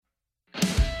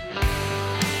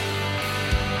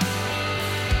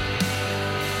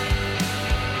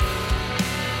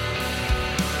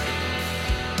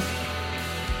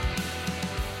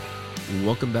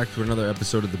welcome back to another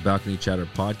episode of the Balcony Chatter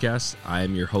podcast. I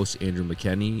am your host, Andrew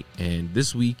McKenney, and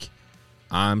this week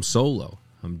I'm solo.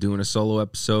 I'm doing a solo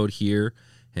episode here,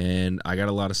 and I got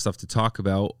a lot of stuff to talk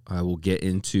about. I will get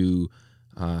into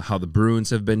how the Bruins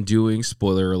have been doing.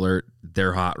 Spoiler alert,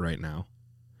 they're hot right now.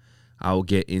 I will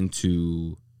get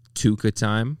into Tuukka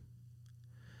time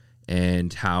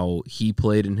and how he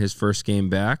played in his first game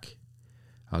back.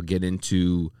 I'll get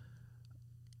into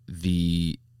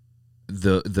the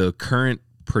current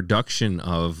production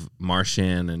of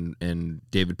Marchand and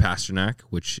David Pastrnak,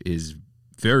 which is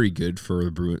very good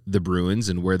for the Bruins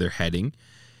and where they're heading,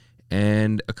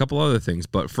 and a couple other things.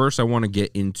 But first, I want to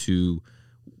get into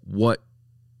what.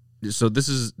 So this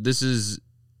is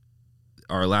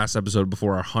our last episode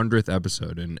before our 100th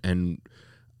episode, and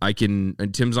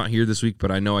Tim's not here this week,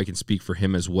 but I know I can speak for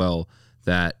him as well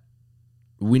that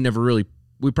we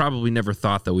probably never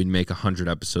thought that we'd make 100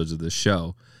 episodes of this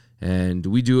show. And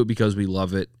we do it because we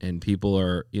love it, and people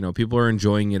are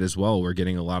enjoying it as well. We're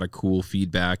getting a lot of cool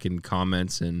feedback and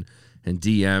comments and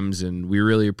DMs, and we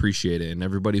really appreciate it. And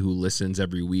everybody who listens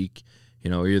every week,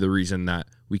 you're the reason that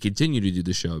we continue to do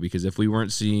the show, because if we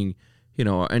weren't seeing,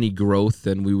 any growth,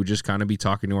 then we would just kind of be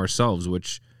talking to ourselves,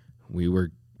 which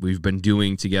we've been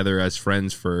doing together as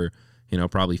friends for,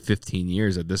 probably 15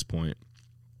 years at this point.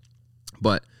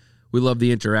 But we love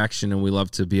the interaction, and we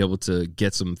love to be able to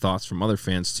get some thoughts from other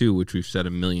fans too, which we've said a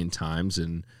million times.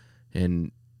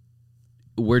 And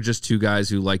we're just two guys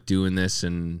who like doing this,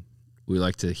 and we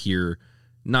like to hear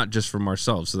not just from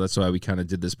ourselves. So that's why we kind of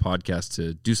did this podcast,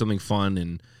 to do something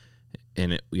fun.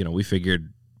 And we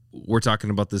figured we're talking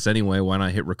about this anyway. Why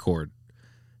not hit record?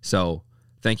 So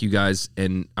thank you guys.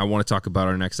 And I want to talk about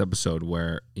our next episode,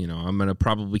 where, I'm going to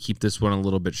probably keep this one a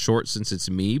little bit short since it's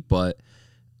me, but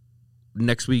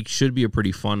next week should be a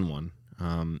pretty fun one.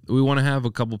 We want to have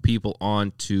a couple people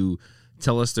on to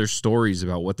tell us their stories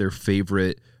about what their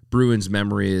favorite Bruins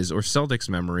memory is, or Celtics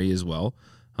memory as well.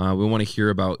 We want to hear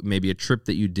about maybe a trip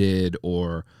that you did,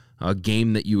 or a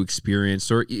game that you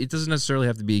experienced, or it doesn't necessarily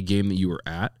have to be a game that you were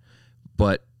at,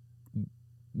 but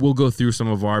we'll go through some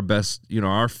of our best,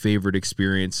 our favorite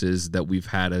experiences that we've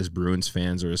had as Bruins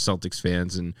fans or as Celtics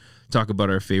fans, and talk about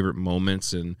our favorite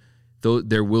moments. And though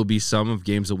there will be some of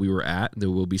games that we were at,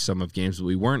 there will be some of games that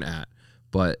we weren't at.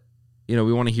 But,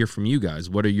 we want to hear from you guys.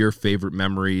 What are your favorite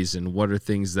memories, and what are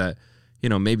things that,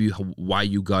 maybe why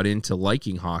you got into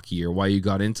liking hockey, or why you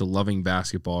got into loving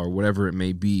basketball, or whatever it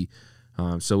may be.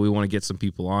 So we want to get some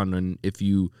people on. And if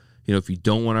you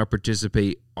don't want to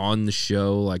participate on the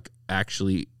show, like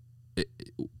actually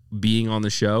being on the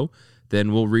show,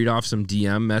 then we'll read off some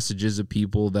DM messages of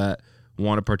people that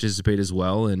want to participate as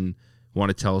well, and want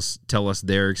to tell us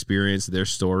their experience, their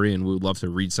story, and we'd love to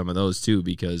read some of those too,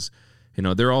 because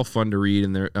they're all fun to read,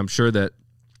 and I'm sure that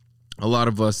a lot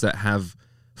of us that have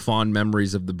fond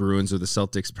memories of the Bruins or the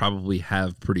Celtics probably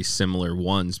have pretty similar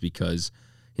ones, because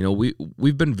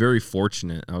we've been very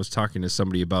fortunate. I was talking to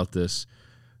somebody about this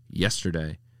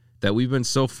yesterday, that we've been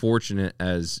so fortunate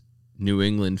as New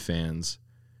England fans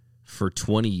for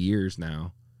 20 years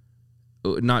now.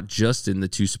 Not just in the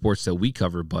two sports that we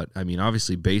cover, but I mean,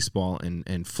 obviously baseball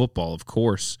and football, of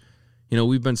course.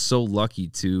 We've been so lucky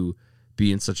to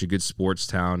be in such a good sports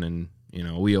town, and,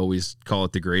 we always call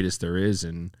it the greatest there is.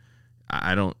 And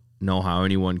I don't know how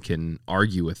anyone can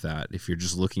argue with that if you're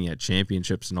just looking at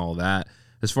championships and all that,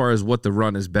 as far as what the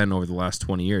run has been over the last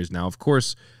 20 years. Now, of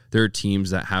course, there are teams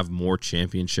that have more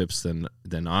championships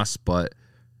than us, but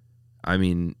I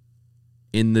mean,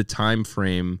 in the time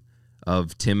frame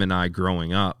of Tim and I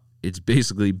growing up, it's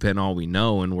basically been all we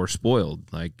know, and we're spoiled.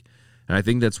 And I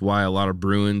think that's why a lot of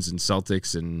Bruins and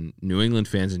Celtics and New England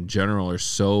fans in general are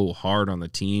so hard on the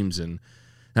teams, and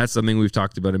that's something we've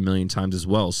talked about a million times as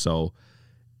well. So,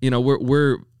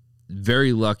 we're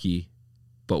very lucky,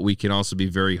 but we can also be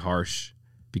very harsh,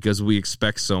 because we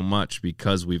expect so much,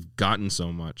 because we've gotten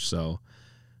so much. So,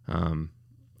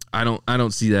 I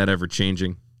don't see that ever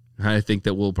changing. I think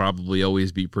that we'll probably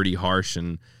always be pretty harsh,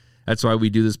 and that's why we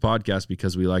do this podcast,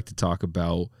 because we like to talk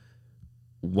about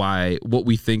what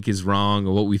we think is wrong,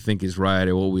 or what we think is right,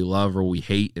 or what we love or we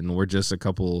hate, and we're just a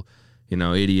couple,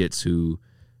 idiots who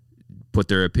put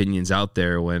their opinions out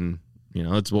there when,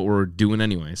 it's what we're doing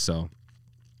anyway. So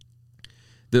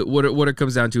what it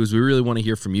comes down to is we really want to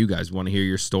hear from you guys. We want to hear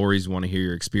your stories, we want to hear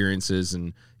your experiences,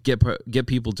 and get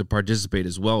people to participate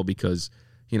as well, because,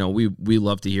 we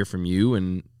love to hear from you,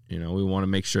 and we want to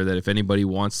make sure that if anybody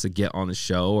wants to get on the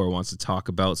show or wants to talk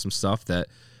about some stuff, that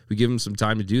we give them some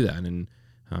time to do that. And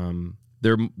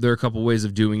there are a couple ways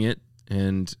of doing it.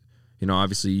 And,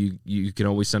 obviously you can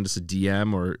always send us a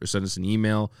DM or send us an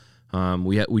email.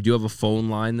 We do have a phone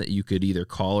line that you could either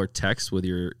call or text with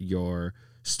your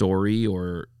story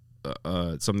or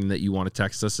something that you want to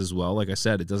text us as well. Like I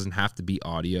said, it doesn't have to be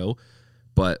audio,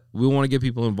 but we want to get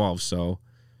people involved. So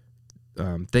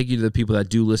thank you to the people that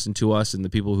do listen to us, and the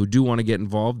people who do want to get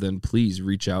involved, then please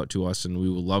reach out to us, and we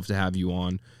would love to have you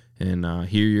on and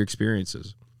hear your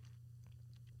experiences.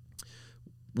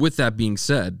 With that being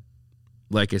said,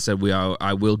 like I said,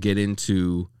 I will get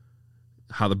into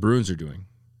how the Bruins are doing.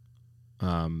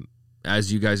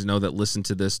 As you guys know that listen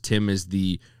to this, Tim is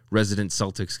the resident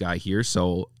Celtics guy here,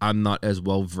 so I'm not as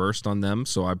well versed on them,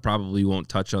 so I probably won't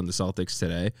touch on the Celtics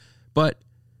today. But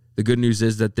the good news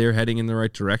is that they're heading in the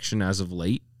right direction as of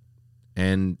late,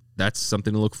 and that's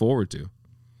something to look forward to.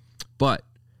 But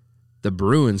the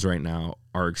Bruins right now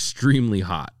are extremely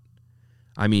hot.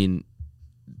 I mean,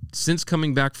 since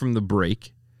coming back from the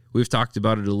break, we've talked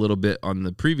about it a little bit on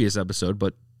the previous episode,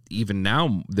 but even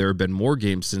now there have been more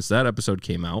games since that episode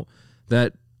came out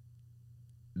that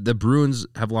the Bruins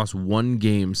have lost one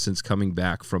game since coming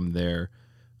back from their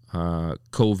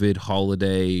COVID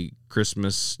holiday,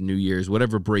 Christmas, New Year's,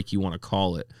 whatever break you want to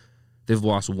call it. They've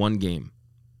lost one game,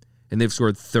 and they've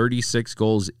scored 36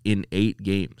 goals in 8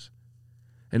 games.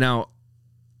 And now,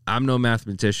 I'm no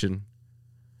mathematician.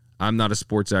 I'm not a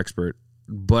sports expert,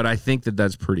 but I think that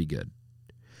that's pretty good.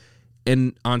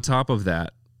 And on top of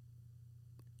that,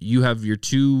 you have your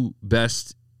two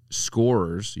best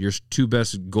scorers, your two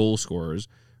best goal scorers,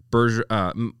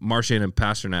 Marchand and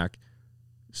Pastrnak,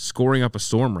 scoring up a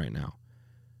storm right now.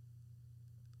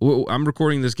 I'm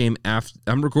recording this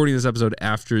episode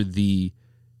after the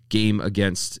game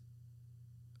against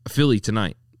Philly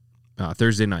tonight,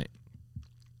 Thursday night,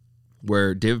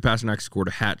 where David Pastrnak scored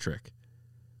a hat trick,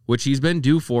 which he's been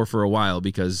due for a while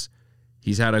because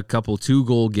he's had a couple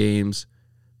 2-goal games.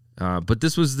 But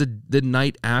this was the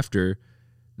night after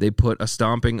they put a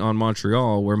stomping on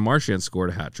Montreal where Marchand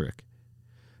scored a hat trick.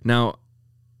 Now,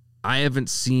 I've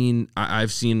seen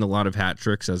a lot of hat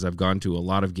tricks as I've gone to a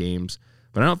lot of games,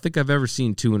 but I don't think I've ever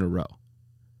seen 2 in a row.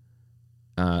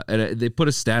 And they put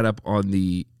a stat up on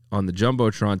the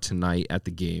Jumbotron tonight at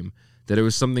the game that it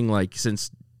was something like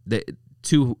since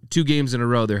two games in a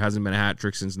row there hasn't been a hat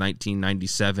trick since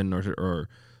 1997 or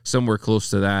somewhere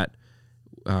close to that.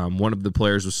 One of the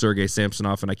players was Sergei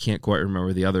Samsonov, and I can't quite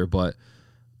remember the other, but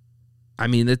I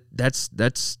mean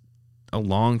that's a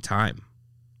long time.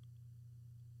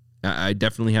 I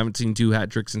definitely haven't seen 2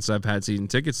 hat tricks since I've had season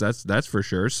tickets. That's for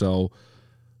sure. So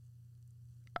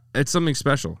it's something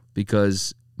special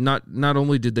because not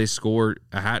only did they score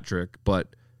a hat trick,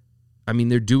 but I mean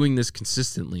they're doing this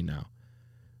consistently now.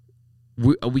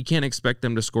 We can't expect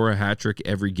them to score a hat trick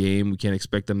every game. We can't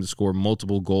expect them to score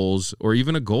multiple goals or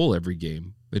even a goal every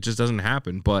game. It just doesn't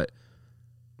happen. But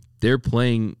they're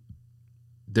playing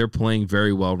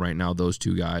very well right now, those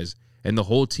 2 guys, and the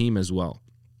whole team as well.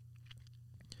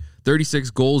 36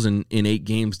 goals in 8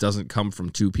 games doesn't come from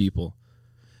 2 people.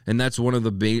 And that's one of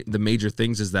the major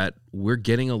things is that we're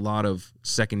getting a lot of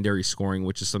secondary scoring,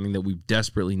 which is something that we've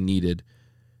desperately needed.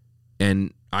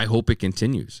 And I hope it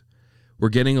continues. We're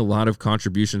getting a lot of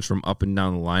contributions from up and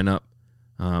down the lineup.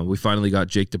 We finally got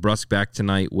Jake DeBrusk back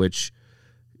tonight, which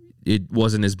it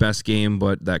wasn't his best game,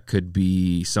 but that could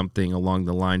be something along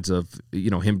the lines of,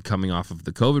 him coming off of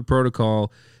the COVID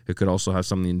protocol. It could also have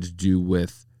something to do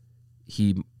with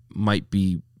he might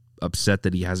be upset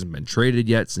that he hasn't been traded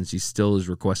yet since he still has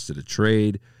requested a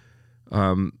trade.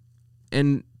 And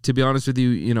to be honest with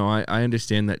you, I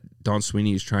understand that Don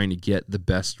Sweeney is trying to get the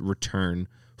best return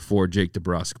for Jake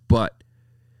DeBrusk, but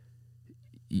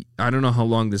I don't know how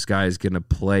long this guy is going to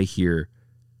play here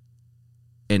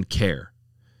and care.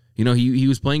 He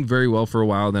was playing very well for a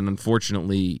while. Then,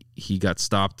 unfortunately, he got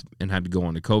stopped and had to go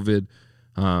on to COVID.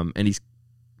 And he's,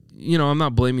 I'm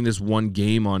not blaming this one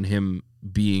game on him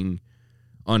being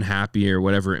unhappy or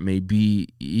whatever it may be.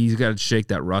 He's got to shake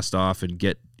that rust off and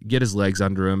get his legs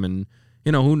under him. And,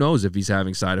 who knows if he's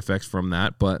having side effects from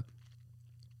that. But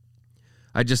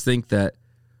I just think that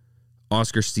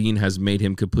Oscar Steen has made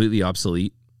him completely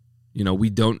obsolete. We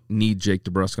don't need Jake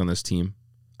DeBrusk on this team.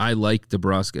 I like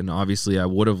DeBrusk, and obviously I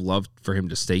would have loved for him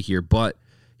to stay here, but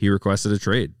he requested a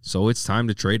trade, so it's time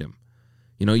to trade him.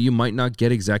 You might not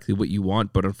get exactly what you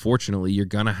want, but unfortunately you're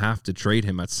going to have to trade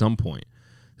him at some point.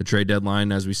 The trade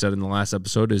deadline, as we said in the last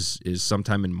episode, is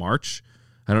sometime in March.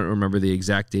 I don't remember the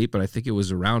exact date, but I think it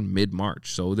was around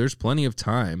mid-March, so there's plenty of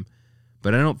time,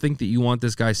 but I don't think that you want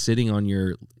this guy sitting on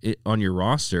your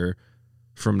roster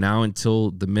from now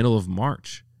until the middle of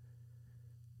March.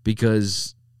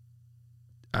 Because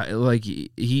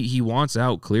he wants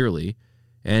out clearly,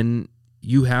 and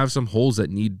you have some holes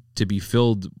that need to be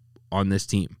filled on this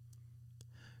team.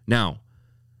 Now,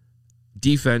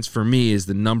 defense for me is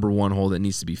the number one hole that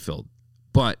needs to be filled.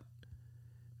 But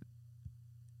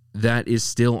that is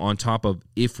still on top of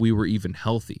if we were even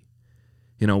healthy.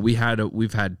 You know, we've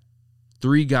had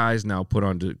 3 guys now put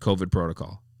onto COVID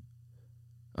protocol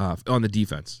on the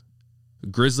defense.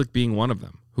 Grzelcyk being one of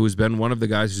them, who has been one of the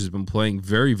guys who's been playing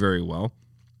very, very well.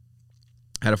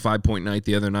 Had a 5-point night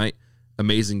the other night.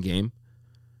 Amazing game.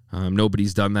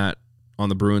 Nobody's done that on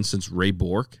the Bruins since Ray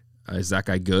Bourque. Is that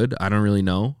guy good? I don't really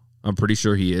know. I'm pretty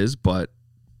sure he is, but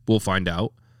we'll find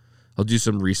out. I'll do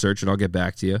some research and I'll get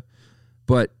back to you.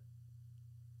 But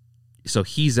so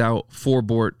he's out,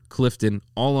 Forbort, Clifton,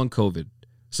 all on COVID.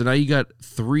 So now you got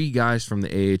 3 guys from the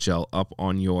AHL up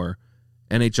on your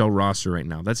NHL roster right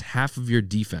now. That's half of your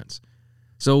defense.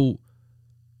 So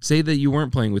say that you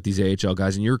weren't playing with these AHL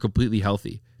guys and you're completely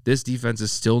healthy. This defense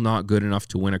is still not good enough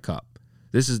to win a cup.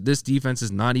 This defense is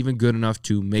not even good enough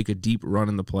to make a deep run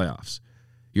in the playoffs.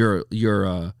 You're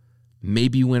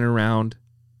maybe win a round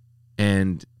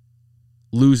and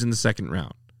lose in the second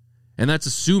round. And that's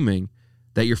assuming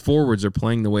that your forwards are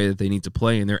playing the way that they need to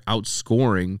play and they're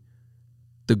outscoring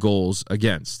the goals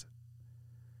against.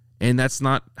 And that's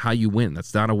not how you win.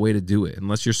 That's not a way to do it.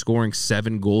 Unless you're scoring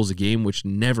 7 goals a game, which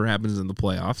never happens in the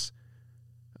playoffs,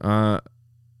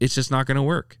 it's just not going to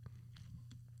work.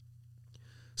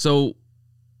 So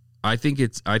I think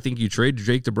you trade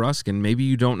Jake DeBrusk, and maybe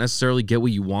you don't necessarily get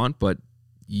what you want, but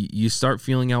you start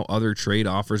feeling out other trade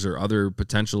offers or other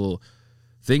potential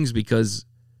things, because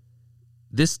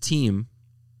this team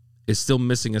is still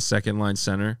missing a second line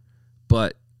center,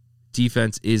 but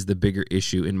defense is the bigger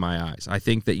issue in my eyes. I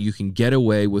think that you can get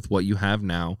away with what you have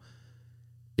now.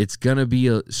 It's going to be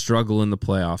a struggle in the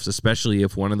playoffs, especially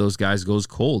if one of those guys goes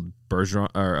cold, Bergeron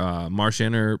or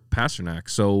Marchand or Pastrnak.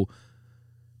 So,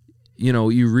 you know,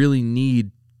 you really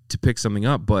need to pick something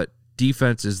up, but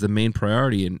defense is the main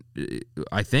priority. And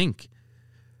I think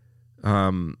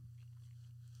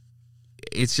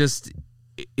it's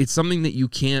something that you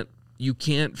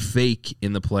can't fake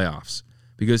in the playoffs,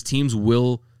 because teams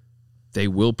will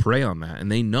prey on that,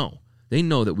 and they know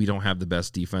that we don't have the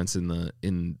best defense in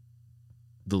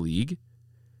the league.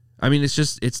 I mean,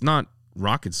 it's not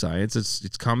rocket science.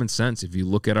 It's common sense. If you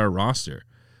look at our roster,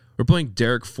 we're playing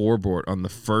Derek Forbort on the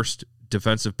first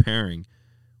defensive pairing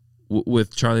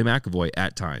with Charlie McAvoy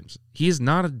at times. He is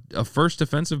not a first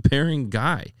defensive pairing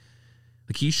guy.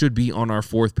 Like, he should be on our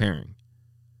 4th pairing.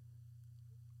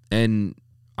 And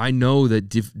I know that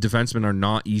defensemen are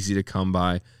not easy to come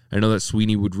by. I know that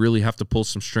Sweeney would really have to pull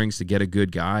some strings to get a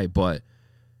good guy, but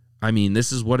I mean,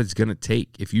 this is what it's going to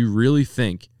take. If you really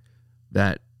think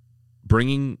that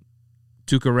bringing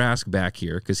Tuukka Rask back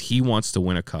here because he wants to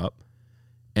win a cup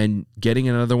and getting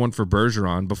another one for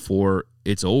Bergeron before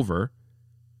it's over,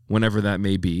 whenever that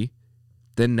may be,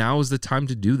 then now is the time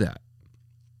to do that.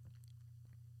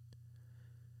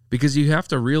 Because you have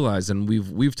to realize, and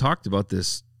we've talked about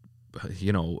this,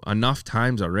 you know, enough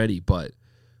times already, but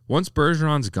once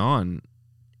Bergeron's gone,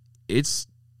 it's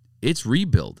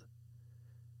rebuild.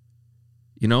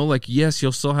 You know, like, yes,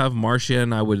 you'll still have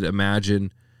Marchand, I would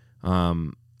imagine.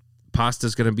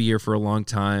 Pasta's going to be here for a long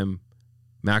time.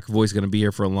 McAvoy's going to be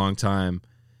here for a long time.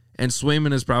 And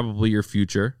Swayman is probably your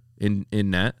future in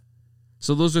net.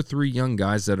 So those are 3 young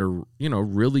guys that are, you know,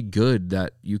 really good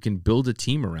that you can build a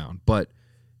team around. But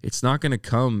it's not going to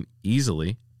come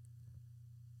easily.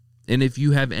 And if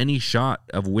you have any shot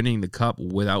of winning the cup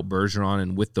without Bergeron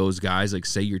and with those guys, like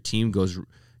say your team goes,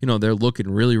 you know, they're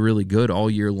looking really, really good all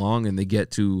year long, and they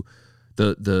get to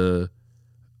the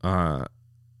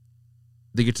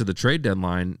trade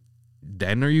deadline,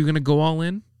 then are you going to go all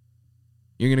in?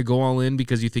 You're going to go all in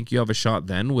because you think you have a shot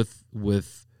then with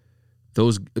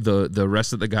those the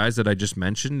rest of the guys that I just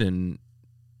mentioned, and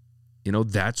you know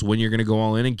that's when you're going to go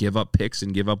all in and give up picks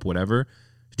and give up whatever.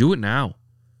 Do it now.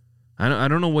 I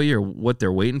don't know what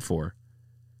they're waiting for.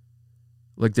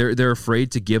 Like they're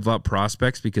afraid to give up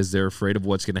prospects because they're afraid of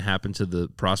what's going to happen to the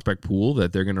prospect pool,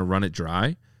 that they're going to run it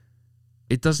dry.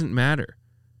 It doesn't matter.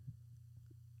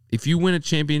 If you win a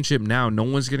championship now, no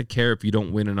one's going to care if you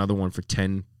don't win another one for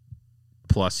 10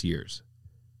 plus years.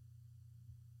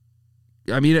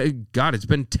 I mean, God, it's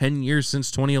been 10 years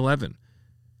since 2011.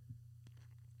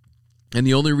 And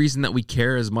the only reason that we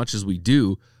care as much as we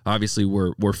do, obviously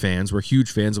we're fans. We're huge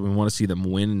fans and we want to see them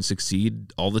win and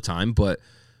succeed all the time. But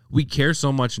we care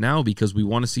so much now because we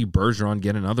want to see Bergeron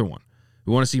get another one.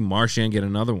 We want to see Marchand get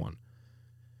another one.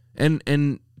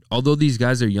 And although these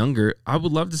guys are younger, I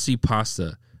would love to see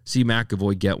Pasta, see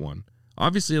McAvoy get one.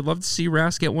 Obviously, I'd love to see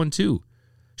Rask get one too.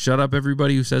 Shut up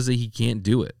everybody who says that he can't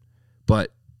do it.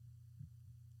 But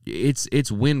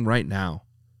it's win right now.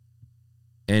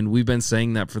 And we've been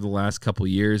saying that for the last couple of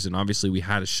years. And obviously we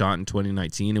had a shot in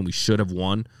 2019 and we should have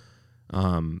won.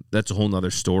 That's a whole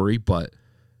nother story. But,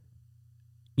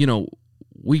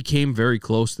 we came very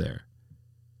close there.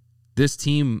 This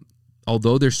team,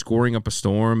 although they're scoring up a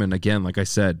storm, and again, like I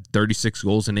said, 36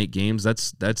 goals in 8 games,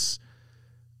 that's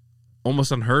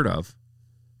almost unheard of.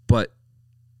 But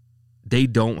they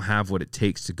don't have what it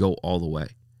takes to go all the way.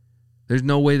 There's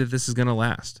no way that this is going to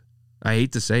last. I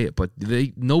hate to say it, but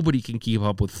nobody can keep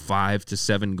up with 5 to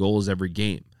 7 goals every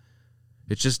game.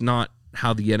 It's just not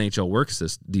how the NHL works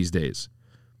these days.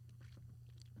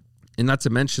 And not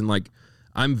to mention,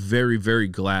 I'm very, very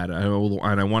glad,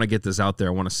 and I want to get this out there,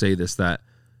 I want to say this, that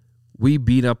we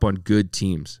beat up on good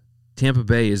teams. Tampa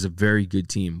Bay is a very good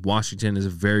team. Washington is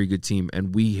a very good team,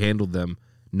 and we handled them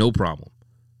no problem.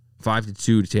 5-2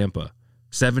 to Tampa.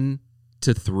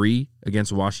 7-3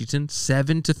 against Washington.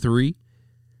 7-3.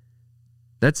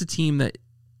 That's a team that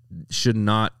should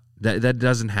not, that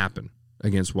doesn't happen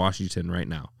against Washington right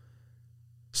now.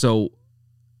 So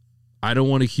I don't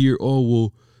want to hear,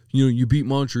 you beat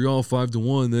Montreal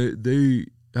 5-1. They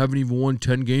haven't even won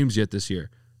 10 games yet this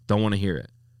year. Don't want to hear it.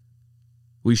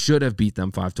 We should have beat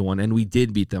them 5-1, and we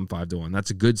did beat them 5-1. That's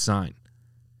a good sign.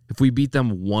 If we beat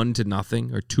them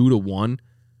 1-0 or 2-1,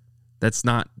 that's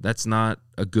not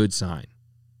a good sign.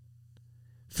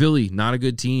 Philly, not a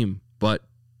good team, but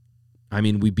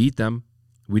we beat them.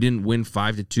 We didn't win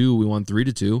 5-2. We won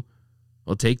 3-2.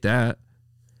 I'll take that.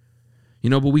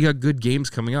 But we got good games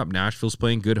coming up. Nashville's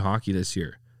playing good hockey this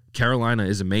year. Carolina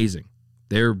is amazing.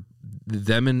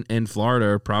 Them and Florida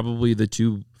are probably the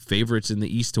 2 favorites in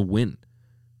the East to win.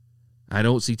 I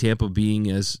don't see Tampa being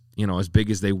as big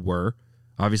as they were.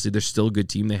 Obviously, they're still a good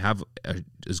team. They have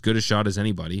as good a shot as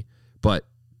anybody. But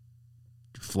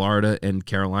Florida and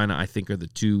Carolina, I think, are the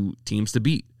 2 teams to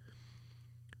beat.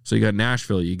 So you got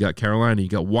Nashville, you got Carolina, you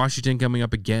got Washington coming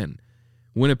up again.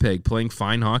 Winnipeg playing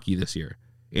fine hockey this year.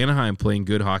 Anaheim playing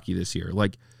good hockey this year.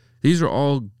 These are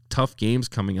all tough games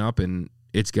coming up, and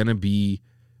it's going to be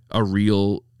a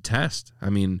real test.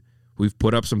 We've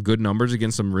put up some good numbers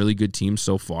against some really good teams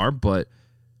so far, but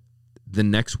the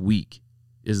next week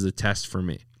is the test for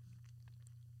me.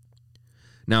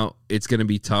 Now, it's going to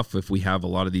be tough if we have a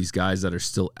lot of these guys that are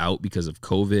still out because of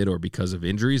COVID or because of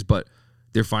injuries, but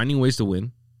they're finding ways to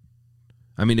win.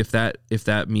 If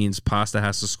that means Pasta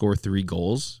has to score 3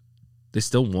 goals, they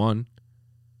still won.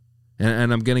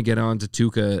 And I'm going to get on to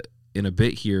Tuukka in a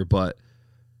bit here, but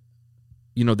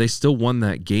they still won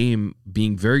that game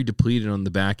being very depleted on the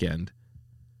back end.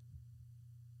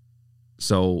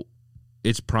 So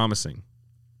it's promising.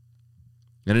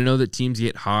 And I know that teams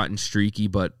get hot and streaky,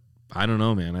 but I don't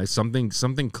know, man. Something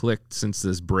clicked since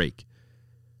this break.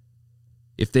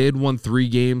 If they had won 3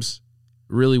 games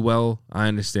really well, I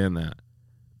understand that.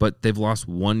 But they've lost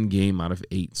 1 game out of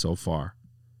 8 so far.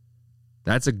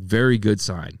 That's a very good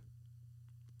sign.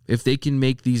 If they can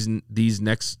make this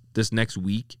next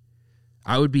week,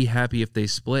 I would be happy if they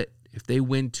split. If they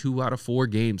win 2 out of 4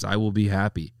 games, I will be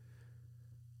happy.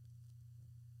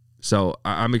 So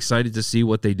I'm excited to see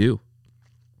what they do.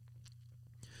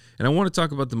 And I want to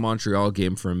talk about the Montreal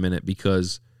game for a minute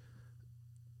because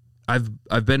I've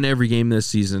been to every game this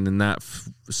season, and that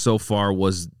so far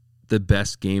was the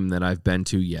best game that I've been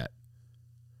to yet.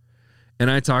 And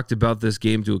I talked about this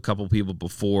game to a couple people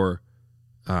before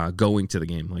going to the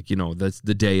game, that's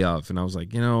the day of. And I was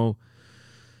like,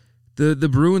 the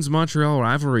Bruins-Montreal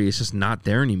rivalry is just not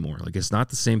there anymore. It's not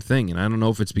the same thing. And I don't know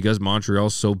if it's because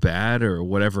Montreal's so bad or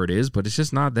whatever it is, but it's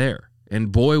just not there.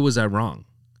 And boy, was I wrong.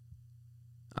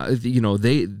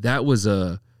 That was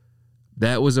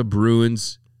a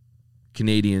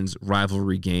Bruins-Canadiens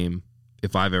rivalry game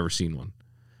if I've ever seen one.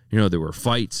 There were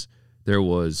fights. There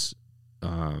was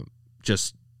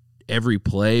just every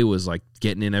play was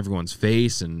getting in everyone's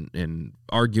face and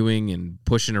arguing and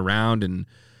pushing around and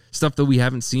stuff that we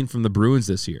haven't seen from the Bruins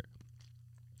this year.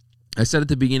 I said at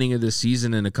the beginning of this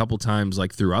season and a couple times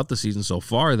throughout the season so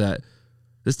far that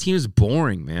this team is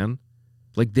boring, man.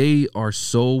 They are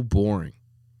so boring.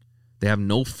 They have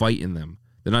no fight in them.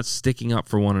 They're not sticking up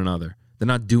for one another. They're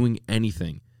not doing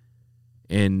anything.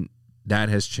 And that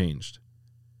has changed.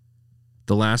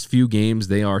 The last few games,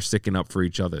 they are sticking up for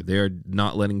each other. They are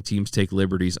not letting teams take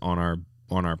liberties on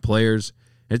our players.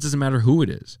 And it doesn't matter who it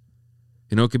is.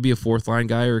 It could be a 4th-line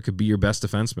guy or it could be your best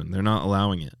defenseman. They're not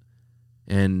allowing it.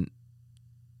 And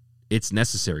it's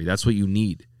necessary. That's what you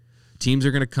need. Teams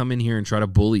are going to come in here and try to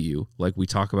bully you like we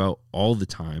talk about all the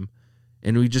time,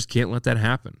 and we just can't let that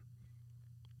happen.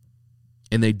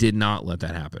 And they did not let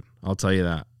that happen. I'll tell you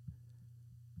that.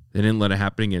 They didn't let it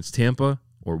happen against Tampa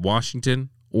or Washington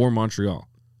or Montreal.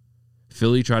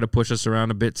 Philly tried to push us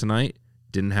around a bit tonight.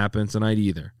 Didn't happen tonight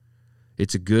either.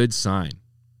 It's a good sign.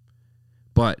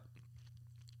 But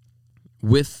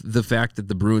with the fact that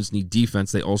the Bruins need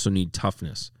defense, they also need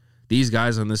toughness. These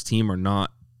guys on this team are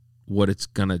not what it's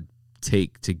going to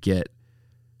take to get,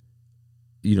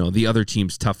 the other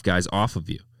team's tough guys off of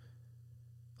you.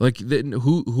 Like,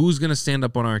 who's going to stand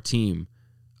up on our team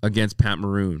against Pat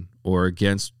Maroon or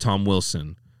against Tom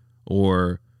Wilson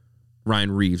or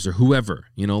Ryan Reeves or whoever?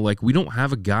 We don't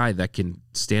have a guy that can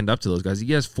stand up to those guys.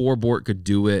 Yes, Forbort could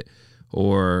do it,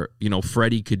 or,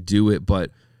 Freddie could do it, but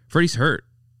Freddie's hurt.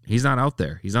 He's not out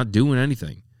there. He's not doing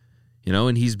anything,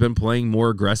 and he's been playing more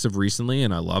aggressive recently,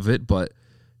 and I love it, but,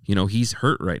 he's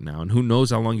hurt right now, and who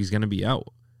knows how long he's going to be out.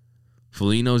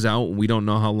 Foligno's out. We don't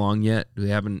know how long yet. They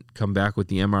haven't come back with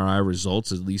the MRI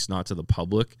results, at least not to the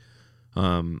public.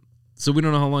 So we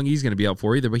don't know how long he's going to be out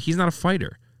for either, but he's not a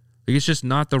fighter. It's just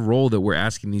not the role that we're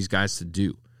asking these guys to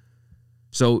do.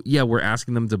 So, yeah, we're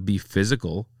asking them to be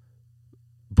physical,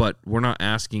 but we're not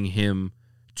asking him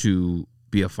to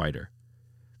be a fighter.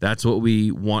 That's what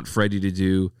we want Freddie to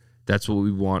do. That's what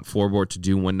we want Forbort to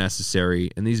do when necessary,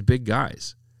 and these big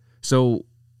guys. So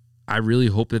I really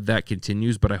hope that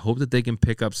continues, but I hope that they can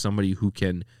pick up somebody who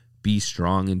can be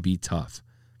strong and be tough,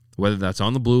 whether that's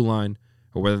on the blue line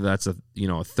or whether that's a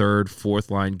third, fourth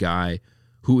line guy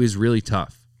who is really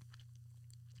tough.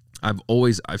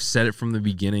 I've said it from the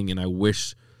beginning, and I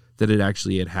wish that it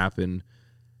actually had happened.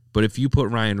 But if you put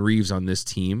Ryan Reeves on this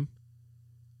team,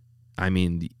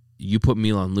 you put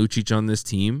Milan Lucic on this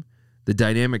team, the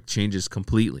dynamic changes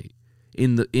completely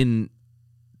in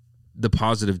the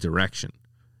positive direction,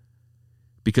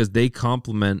 because they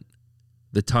complement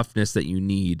the toughness that you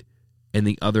need, and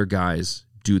the other guys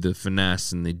do the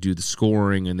finesse, and they do the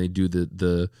scoring, and they do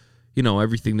the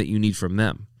everything that you need from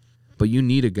them. But you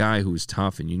need a guy who's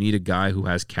tough, and you need a guy who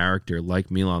has character like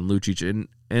Milan Lucic.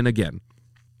 And again,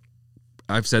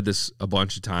 I've said this a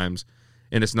bunch of times,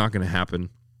 and it's not going to happen.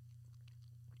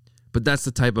 But that's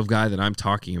the type of guy that I'm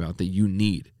talking about that you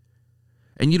need.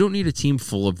 And you don't need a team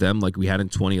full of them like we had in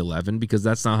 2011, because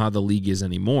that's not how the league is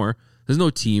anymore. There's no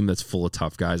team that's full of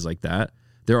tough guys like that.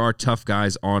 There are tough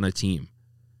guys on a team,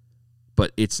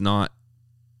 but it's not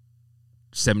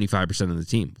 75% of the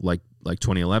team like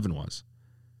 2011 was.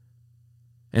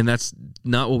 And that's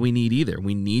not what we need either.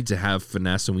 We need to have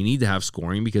finesse, and we need to have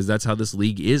scoring, because that's how this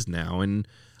league is now. And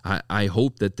I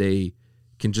hope that they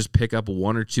can just pick up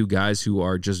one or two guys who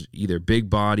are just either big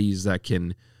bodies that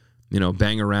can,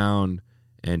 bang around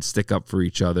and stick up for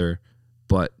each other,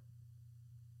 but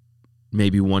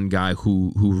maybe one guy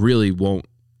who really won't,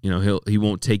 he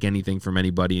won't take anything from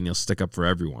anybody, and he'll stick up for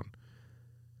everyone.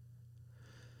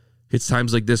 It's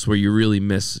times like this where you really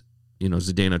miss,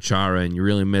 Zdeno Chara, and you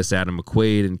really miss Adam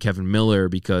McQuaid and Kevin Miller,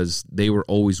 because they were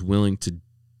always willing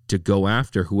to go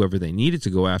after whoever they needed to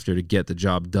go after to get the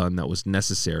job done that was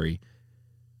necessary.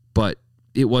 But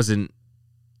it wasn't.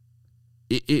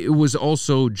 It was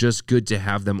also just good to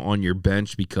have them on your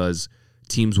bench, because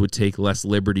teams would take less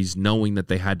liberties knowing that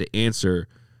they had to answer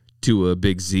to a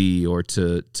Big Z or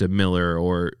to Miller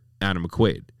or Adam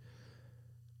McQuaid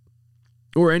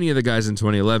or any of the guys in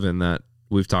 2011 that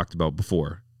we've talked about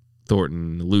before.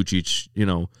 Thornton, Lucic,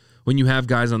 when you have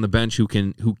guys on the bench who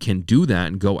can do that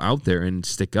and go out there and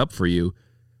stick up for you,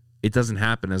 it doesn't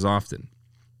happen as often.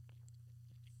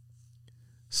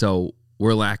 So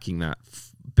we're lacking that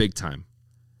big time.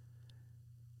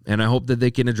 And I hope that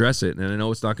they can address it. And I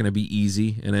know it's not going to be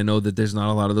easy, and I know that there's not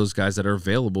a lot of those guys that are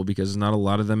available, because there's not a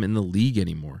lot of them in the league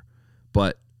anymore.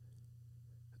 But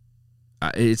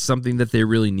it's something that they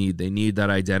really need. They need that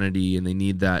identity, and they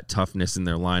need that toughness in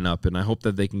their lineup, and I hope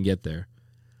that they can get there.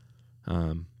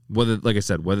 Whether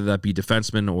that be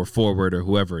defenseman or forward or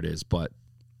whoever it is, but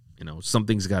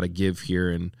something's got to give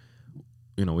here, and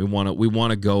we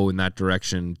want to go in that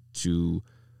direction to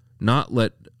not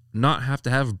have to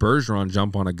have Bergeron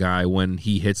jump on a guy when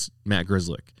he hits Matt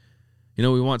Grzelcyk.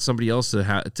 We want somebody else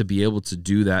to be able to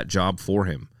do that job for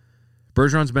him.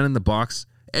 Bergeron's been in the box.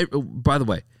 By the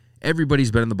way,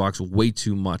 everybody's been in the box way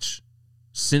too much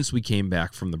since we came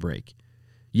back from the break.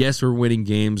 Yes, we're winning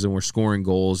games and we're scoring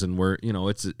goals, and we're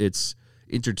it's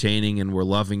entertaining and we're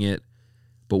loving it,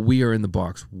 but we are in the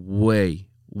box way,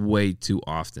 way too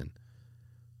often.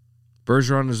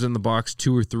 Bergeron is in the box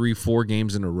 2 or 3, 4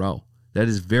 games in a row. That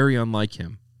is very unlike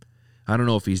him. I don't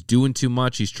know if he's doing too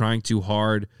much, he's trying too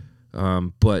hard,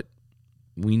 but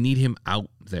we need him out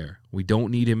there. We don't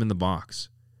need him in the box.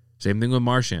 Same thing with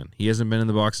Marchand. He hasn't been in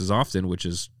the box as often, which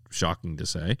is shocking to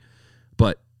say,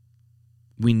 but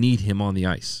we need him on the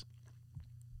ice.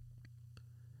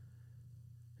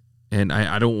 And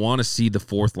I don't want to see the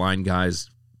fourth line guys,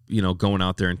 going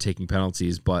out there and taking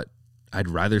penalties, but I'd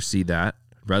rather see that.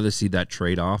 I'd rather see that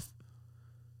trade-off.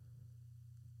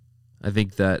 I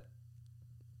think that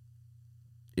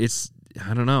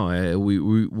I don't know.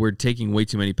 We're taking way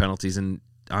too many penalties, and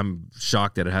I'm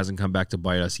shocked that it hasn't come back to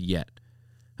bite us yet.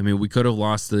 I mean, we could have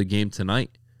lost the game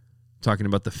tonight. Talking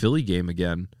about the Philly game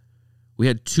again. We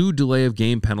had 2 delay of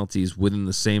game penalties within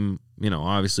the same,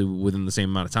 obviously within the same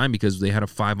amount of time because they had a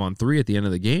 5-on-3 at the end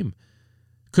of the game.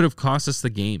 Could have cost us the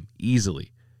game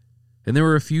easily. And there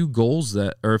were a few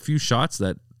shots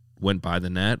that went by the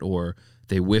net or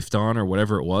they whiffed on or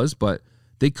whatever it was, but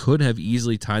they could have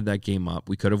easily tied that game up.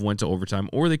 We could have went to overtime,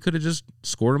 or they could have just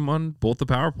scored them on both the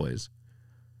power plays.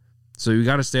 So you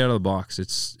got to stay out of the box.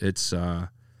 It's a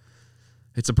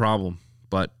problem,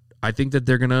 but I think that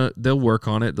they'll work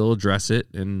on it, they'll address it,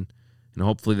 and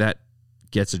hopefully that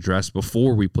gets addressed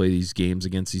before we play these games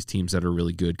against these teams that are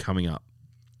really good coming up.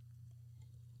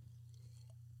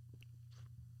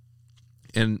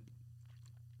 And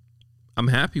I'm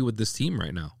happy with this team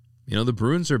right now. The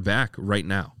Bruins are back right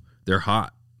now. They're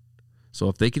hot. So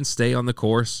if they can stay on the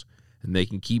course and they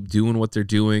can keep doing what they're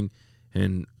doing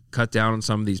and cut down on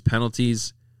some of these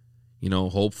penalties,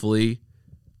 hopefully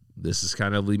this is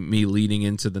kind of me leading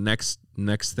into the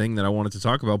next thing that I wanted to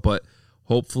talk about, but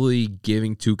hopefully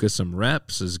giving Tuukka some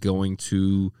reps is going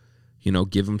to,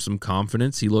 give him some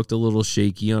confidence. He looked a little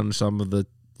shaky on some of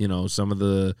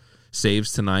the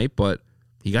saves tonight, but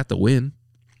he got the win.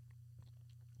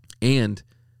 And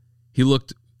he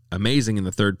looked amazing in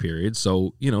the third period.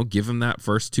 So, give him that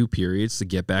first 2 periods to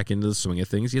get back into the swing of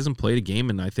things. He hasn't played a game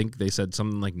in, I think they said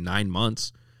something like 9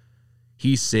 months.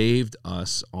 He saved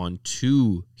us on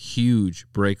 2 huge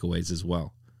breakaways as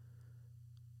well.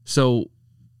 So,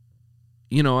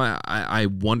 I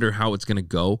wonder how it's going to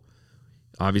go.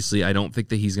 Obviously, I don't think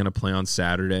that he's going to play on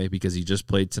Saturday because he just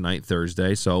played tonight,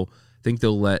 Thursday. So, I think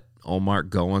they'll let Ullmark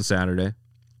go on Saturday.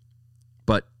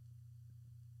 But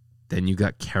then you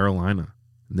got Carolina.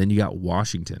 And then you got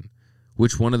Washington.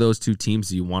 Which one of those 2 teams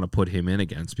do you want to put him in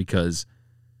against? Because,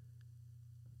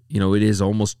 it is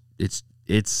almost, it's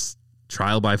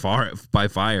trial by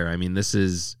fire. I mean,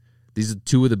 these are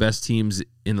 2 of the best teams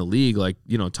in the league,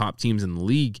 top teams in the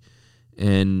league.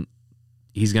 And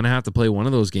he's going to have to play one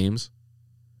of those games.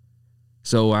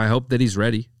 So I hope that he's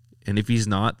ready. And if he's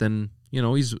not, then,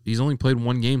 he's only played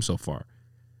 1 game so far.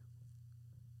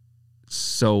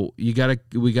 So we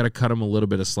gotta cut him a little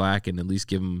bit of slack and at least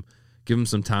give him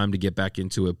some time to get back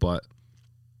into it. But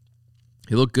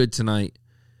he looked good tonight.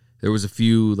 There was a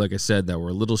few, like I said, that were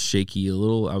a little shaky, I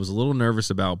was a little nervous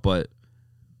about, but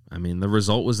I mean the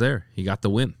result was there. He got the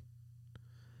win.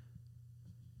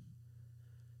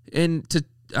 And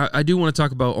I do want to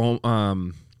talk about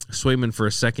Swayman for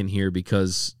a second here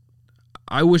because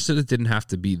I wish that it didn't have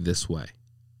to be this way.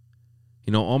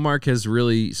 Ullmark has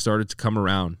really started to come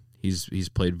around. He's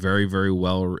played very, very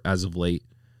well as of late.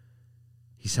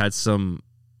 He's had some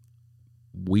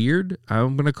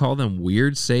I'm going to call them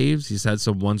weird saves. He's had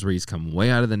some ones where he's come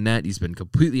way out of the net. He's been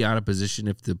completely out of position.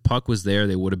 If the puck was there,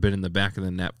 they would have been in the back of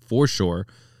the net for sure.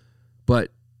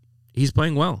 But he's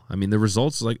playing well. I mean, the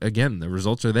results, the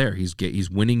results are there.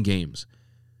 He's winning games.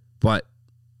 But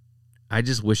I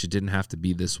just wish it didn't have to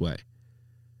be this way.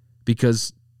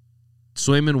 Because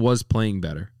Swayman was playing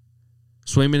better.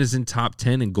 Swayman is in top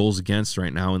 10 in goals against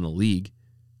right now in the league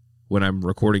when I'm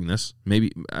recording this.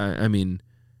 Maybe,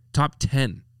 top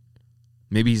 10.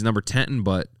 Maybe he's number 10,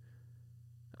 but,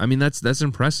 that's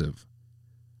impressive.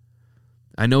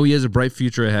 I know he has a bright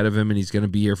future ahead of him, and he's going to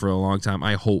be here for a long time.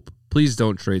 I hope. Please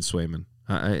don't trade Swayman.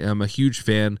 I am a huge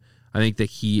fan. I think that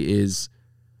he is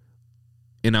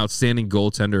an outstanding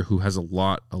goaltender who has a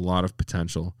lot of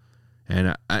potential.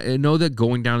 And I know that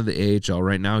going down to the AHL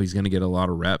right now, he's going to get a lot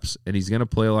of reps and he's going to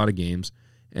play a lot of games.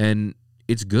 And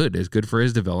it's good. It's good for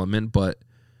his development. But,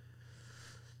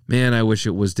 man, I wish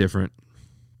it was different.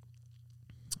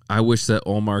 I wish that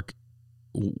Ullmark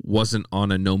wasn't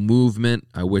on a no movement.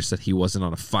 I wish that he wasn't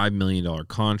on a $5 million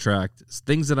contract. It's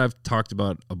things that I've talked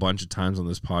about a bunch of times on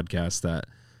this podcast that,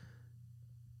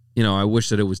 I wish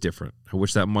that it was different. I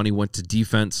wish that money went to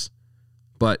defense.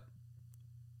 But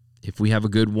if we have a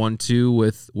good 1-2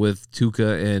 with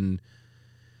Tuukka and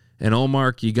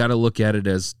Ullmark, you got to look at it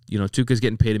as, Tuukka's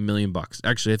getting paid $1 million.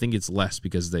 Actually, I think it's less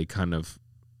because they kind of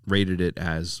rated it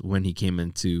as when he came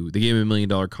into, they gave him $1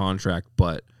 million contract,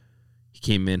 but he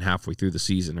came in halfway through the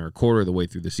season or a quarter of the way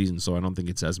through the season, so I don't think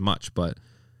it's as much. But,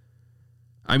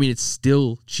 it's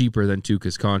still cheaper than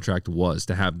Tuukka's contract was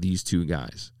to have these 2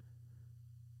 guys.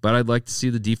 But I'd like to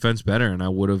see the defense better, and I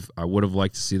would have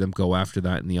liked to see them go after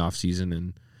that in the offseason,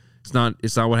 and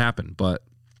it's not what happened, but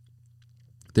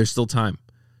there's still time.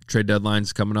 Trade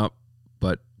deadline's coming up,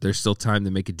 but there's still time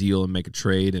to make a deal and make a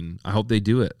trade, and I hope they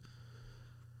do it.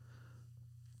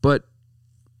 But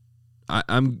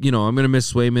I'm going to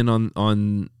miss Swayman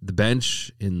on the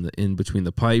bench in between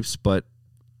the pipes, but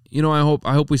I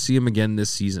hope we see him again this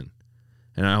season,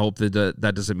 and I hope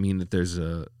that doesn't mean that there's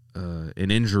an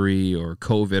injury or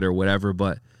COVID or whatever,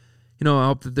 but I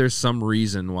hope that there's some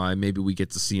reason why maybe we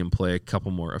get to see him play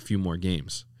a few more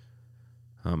games.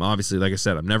 Obviously, like I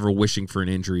said, I'm never wishing for an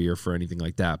injury or for anything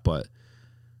like that, but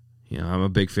I'm a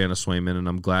big fan of Swayman, and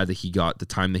I'm glad that he got the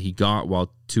time that he got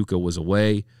while Tuukka was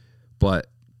away, but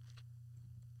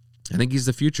I think he's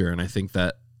the future, and I think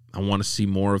that I want to see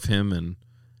more of him, and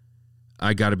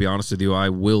I got to be honest with you, I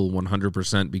will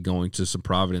 100% be going to some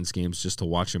Providence games just to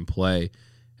watch him play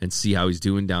and see how he's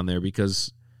doing down there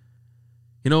because,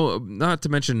 not to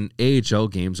mention AHL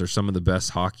games are some of the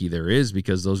best hockey there is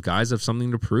because those guys have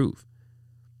something to prove.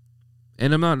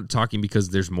 And I'm not talking because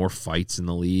there's more fights in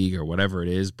the league or whatever it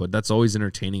is, but that's always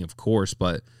entertaining, of course,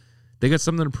 but they got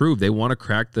something to prove. They want to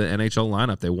crack the NHL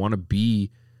lineup. They want to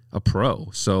be a pro.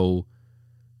 So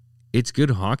it's good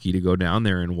hockey to go down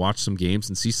there and watch some games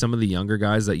and see some of the younger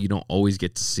guys that you don't always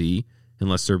get to see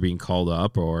unless they're being called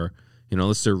up or,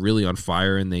 unless they're really on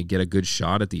fire and they get a good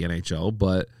shot at the NHL.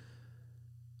 But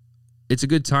it's a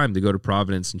good time to go to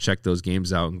Providence and check those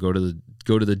games out and go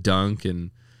to the dunk. And,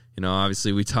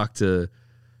 obviously we talked to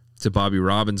Bobby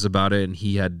Robbins about it, and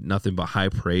he had nothing but high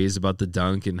praise about the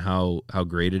dunk and how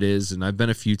great it is. And I've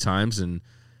been a few times, and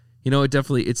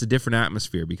it's a different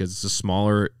atmosphere because it's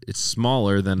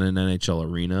smaller than an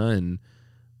NHL arena, and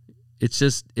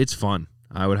it's fun.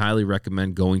 I would highly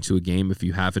recommend going to a game if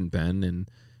you haven't been,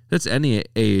 and that's any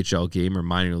AHL game or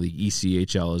minor league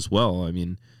ECHL as well. I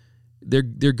mean, they're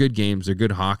good games, they're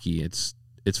good hockey. It's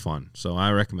fun, so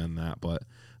I recommend that. But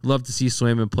I'd love to see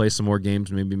Swayman play some more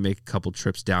games, maybe make a couple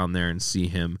trips down there and see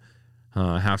him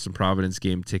have some Providence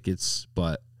game tickets,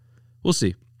 but we'll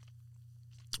see.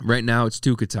 Right now, it's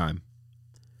Tuukka time.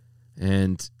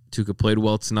 And Tuukka played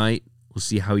well tonight. We'll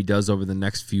see how he does over the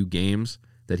next few games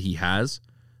that he has.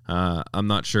 I'm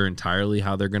not sure entirely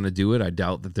how they're going to do it. I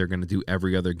doubt that they're going to do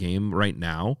every other game right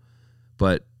now.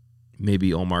 But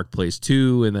maybe Ullmark plays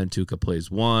 2, and then Tuukka plays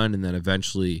 1, and then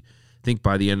eventually, I think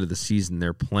by the end of the season,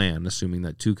 their plan, assuming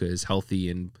that Tuukka is healthy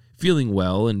and feeling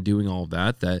well and doing all of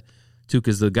that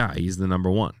Tuukka's the guy. He's the number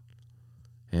 1.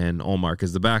 And Ullmark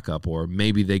is the backup, or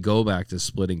maybe they go back to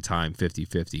splitting time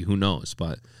 50-50. Who knows?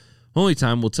 But only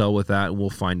time will tell with that, and we'll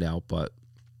find out. But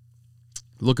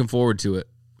looking forward to it.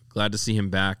 Glad to see him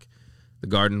back. The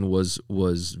Garden was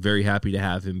very happy to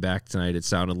have him back tonight, it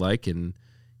sounded like. And,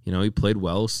 he played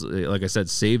well. Like I said,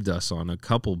 saved us on a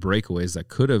couple breakaways that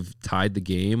could have tied the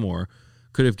game or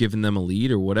could have given them a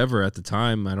lead or whatever at the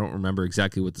time. I don't remember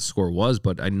exactly what the score was,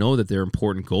 but I know that they're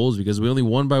important goals because we only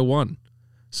won by 1.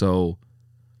 So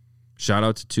shout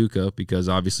out to Tuukka because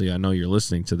obviously I know you're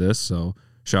listening to this. So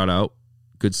shout out.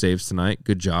 Good saves tonight.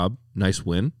 Good job. Nice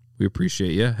win. We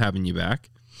appreciate you having you back.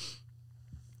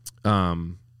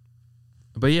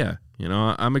 But yeah,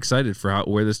 I'm excited for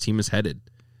where this team is headed.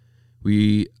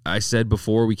 I said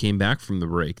before we came back from the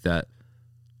break that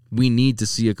we need to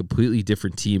see a completely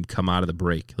different team come out of the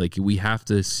break. Like we have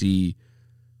to see,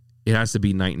 it has to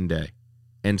be night and day.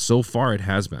 And so far it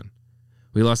has been.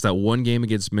 We lost that one game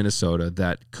against Minnesota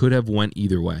that could have went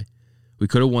either way. We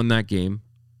could have won that game.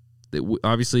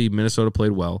 Obviously, Minnesota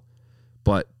played well,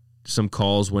 but some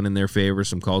calls went in their favor,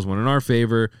 some calls went in our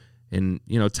favor, and,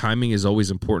 timing is always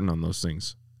important on those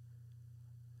things.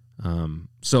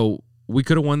 So we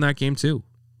could have won that game too.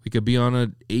 We could be on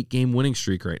an 8-game winning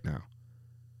streak right now.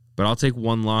 But I'll take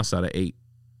 1 loss out of 8.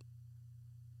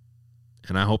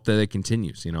 And I hope that it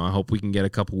continues. I hope we can get a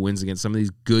couple wins against some of these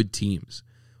good teams.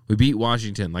 We beat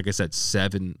Washington, like I said,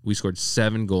 7. We scored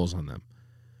 7 goals on them.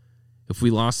 If we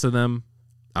lost to them,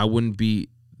 I wouldn't be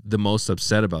the most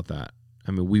upset about that.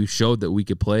 I mean, we showed that we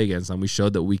could play against them. We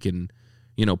showed that we can,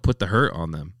 put the hurt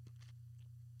on them.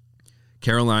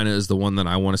 Carolina is the one that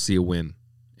I want to see a win,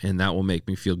 and that will make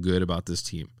me feel good about this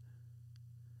team.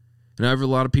 And a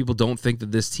lot of people don't think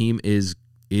that this team is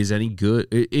any good.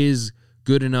 It is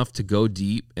good enough to go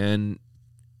deep, and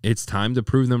it's time to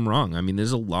prove them wrong. I mean,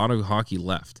 there's a lot of hockey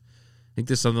left. I think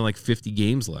there's something like 50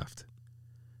 games left.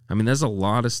 I mean, there's a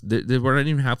lot of... We're not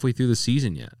even halfway through the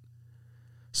season yet.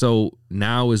 So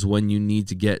now is when you need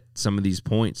to get some of these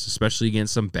points, especially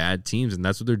against some bad teams, and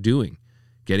that's what they're doing.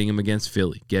 Getting them against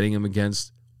Philly. Getting them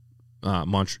against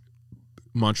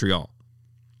Montreal.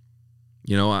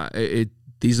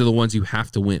 These are the ones you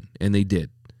have to win, and they did.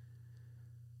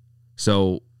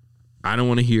 So I don't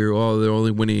want to hear, they're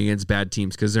only winning against bad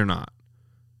teams, because they're not.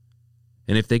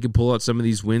 And if they could pull out some of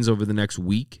these wins over the next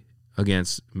week,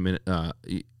 against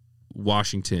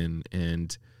Washington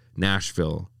and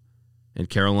Nashville and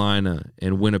Carolina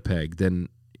and Winnipeg, then,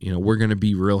 we're going to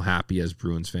be real happy as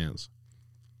Bruins fans.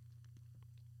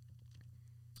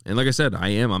 And like I said,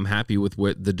 I'm happy with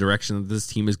the direction that this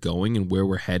team is going and where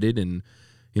we're headed and,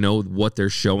 what they're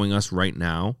showing us right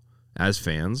now as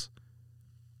fans.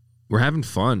 We're having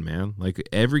fun, man. Like,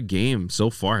 every game so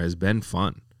far has been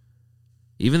fun.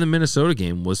 Even the Minnesota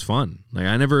game was fun. Like,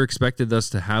 I never expected us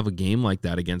to have a game like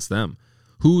that against them.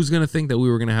 Who's going to think that we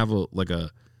were going to have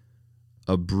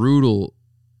a brutal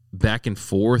back and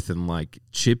forth and like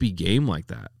chippy game like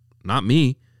that? Not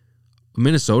me.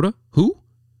 Minnesota? Who?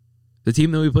 The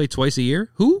team that we play twice a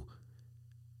year? Who?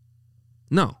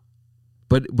 No.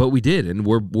 But we did, and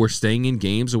we're staying in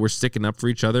games and we're sticking up for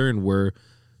each other and we're,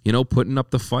 putting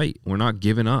up the fight. We're not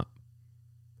giving up.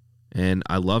 And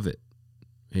I love it.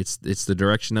 It's the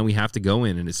direction that we have to go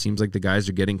in, and it seems like the guys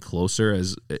are getting closer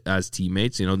as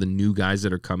teammates. The new guys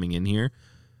that are coming in here,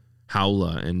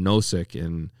 Haula and Nosek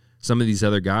and some of these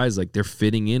other guys, like, they're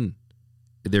fitting in.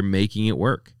 They're making it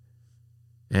work.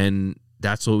 And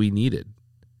that's what we needed.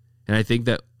 And I think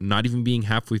that not even being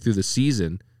halfway through the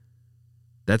season,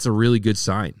 that's a really good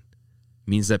sign. It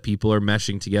means that people are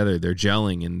meshing together, they're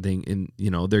gelling, and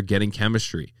they're getting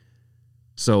chemistry.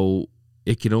 So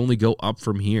it can only go up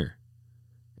from here.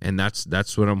 And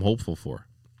that's what I'm hopeful for.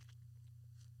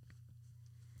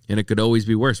 And it could always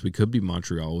be worse. We could be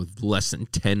Montreal with less than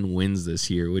 10 wins this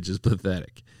year, which is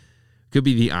pathetic. It could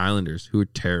be the Islanders, who are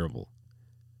terrible.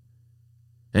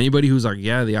 Anybody who's like,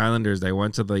 yeah, the Islanders, they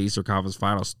went to the Eastern Conference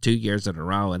Finals 2 years in a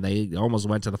row, and they almost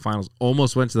went to the finals,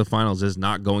 is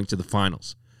not going to the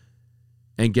finals.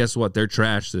 And guess what? They're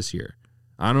trash this year.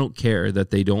 I don't care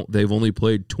that they've only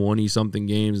played 20-something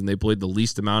games, and they played the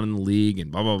least amount in the league,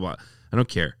 and blah, blah, blah. I don't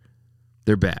care.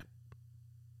 They're bad.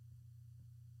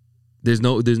 There's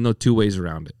no two ways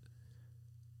around it.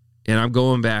 And I'm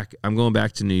going back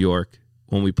to New York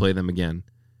when we play them again,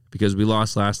 because we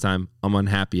lost last time. I'm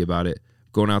unhappy about it.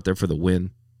 Going out there for the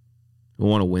win. I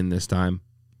want to win this time.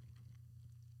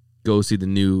 Go see the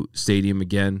new stadium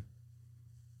again,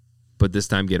 but this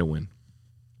time get a win.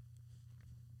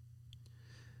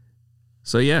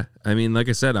 So yeah, I mean, like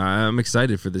I said, I'm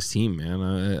excited for this team, man.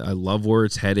 I love where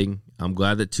it's heading. I'm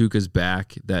glad that Tuukka's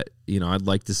back. That, I'd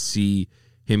like to see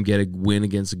him get a win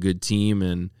against a good team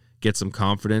and get some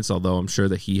confidence, although I'm sure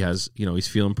that he has, he's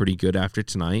feeling pretty good after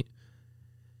tonight.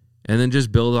 And then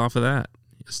just build off of that.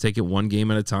 Let's take it one game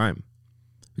at a time.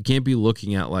 We can't be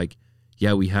looking at like,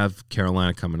 yeah, we have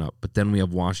Carolina coming up, but then we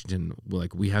have Washington.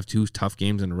 Like, we have 2 tough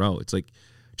games in a row. It's like,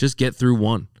 just get through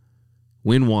one.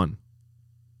 Win one.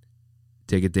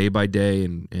 Take it day by day,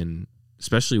 and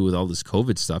especially with all this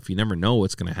COVID stuff, you never know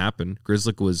what's going to happen.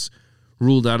 Grzelcyk was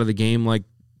ruled out of the game like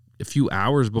a few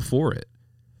hours before it.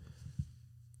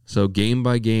 So game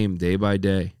by game, day by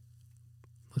day,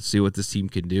 let's see what this team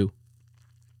can do.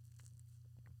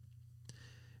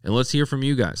 And let's hear from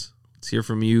you guys. Let's hear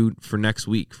from you for next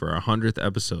week for our 100th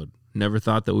episode. Never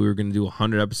thought that we were going to do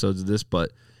 100 episodes of this,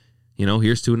 but,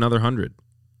 here's to another 100.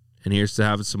 And here's to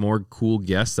having some more cool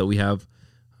guests that we have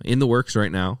in the works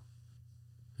right now.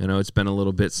 It's been a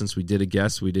little bit since we did a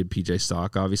guest. We did PJ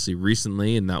Stock, obviously,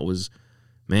 recently, and that was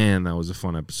a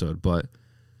fun episode. But,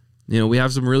 we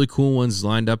have some really cool ones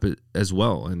lined up as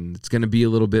well, and it's going to be a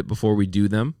little bit before we do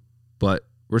them, but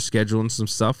we're scheduling some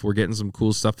stuff. We're getting some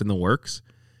cool stuff in the works,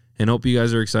 and hope you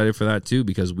guys are excited for that too,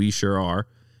 because we sure are,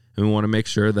 and we want to make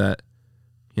sure that,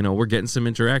 we're getting some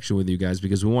interaction with you guys,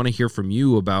 because we want to hear from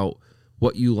you about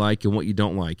what you like and what you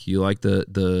don't like. You like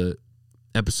the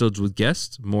episodes with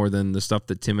guests more than the stuff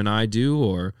that Tim and I do,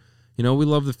 or, we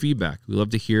love the feedback. We love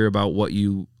to hear about what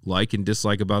you like and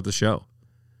dislike about the show.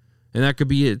 And that could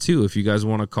be it too. If you guys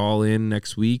want to call in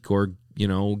next week or,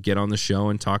 get on the show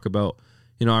and talk about,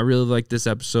 I really like this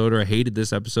episode, or I hated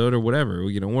this episode, or whatever.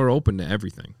 We're open to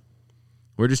everything.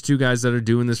 We're just 2 guys that are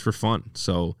doing this for fun.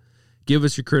 So give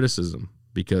us your criticism,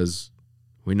 because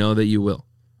we know that you will.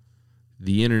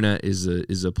 The internet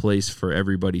is a place for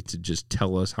everybody to just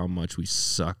tell us how much we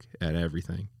suck at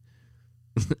everything.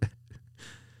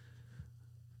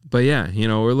 But yeah,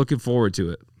 we're looking forward to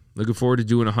it. Looking forward to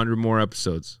doing 100 more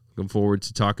episodes. Looking forward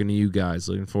to talking to you guys.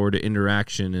 Looking forward to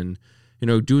interaction and,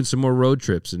 doing some more road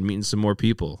trips and meeting some more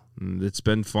people. And it's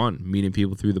been fun meeting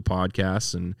people through the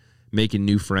podcast and making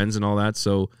new friends and all that.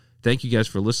 So thank you guys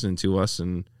for listening to us.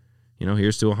 And,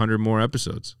 here's to 100 more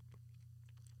episodes.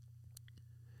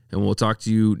 And we'll talk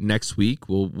to you next week.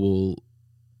 We'll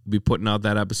be putting out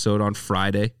that episode on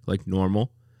Friday, like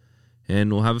normal.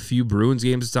 And we'll have a few Bruins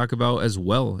games to talk about as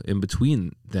well in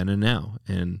between then and now.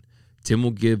 And Tim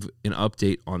will give an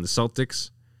update on the Celtics.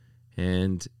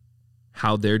 And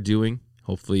how they're doing.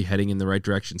 Hopefully heading in the right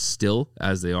direction still,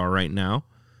 as they are right now.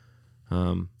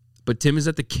 But Tim is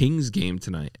at the Kings game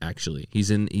tonight, actually. He's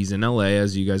in LA,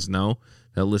 as you guys know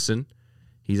that listen.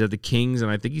 He's at the Kings,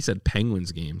 and I think he said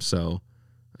Penguins game. So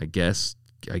I guess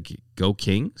I go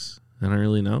Kings. I don't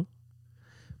really know.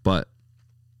 But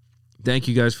thank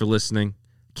you guys for listening.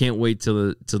 Can't wait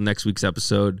till next week's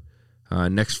episode,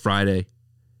 next Friday.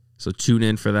 So tune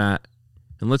in for that.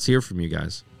 And let's hear from you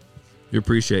guys. We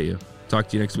appreciate you. Talk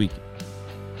to you next week.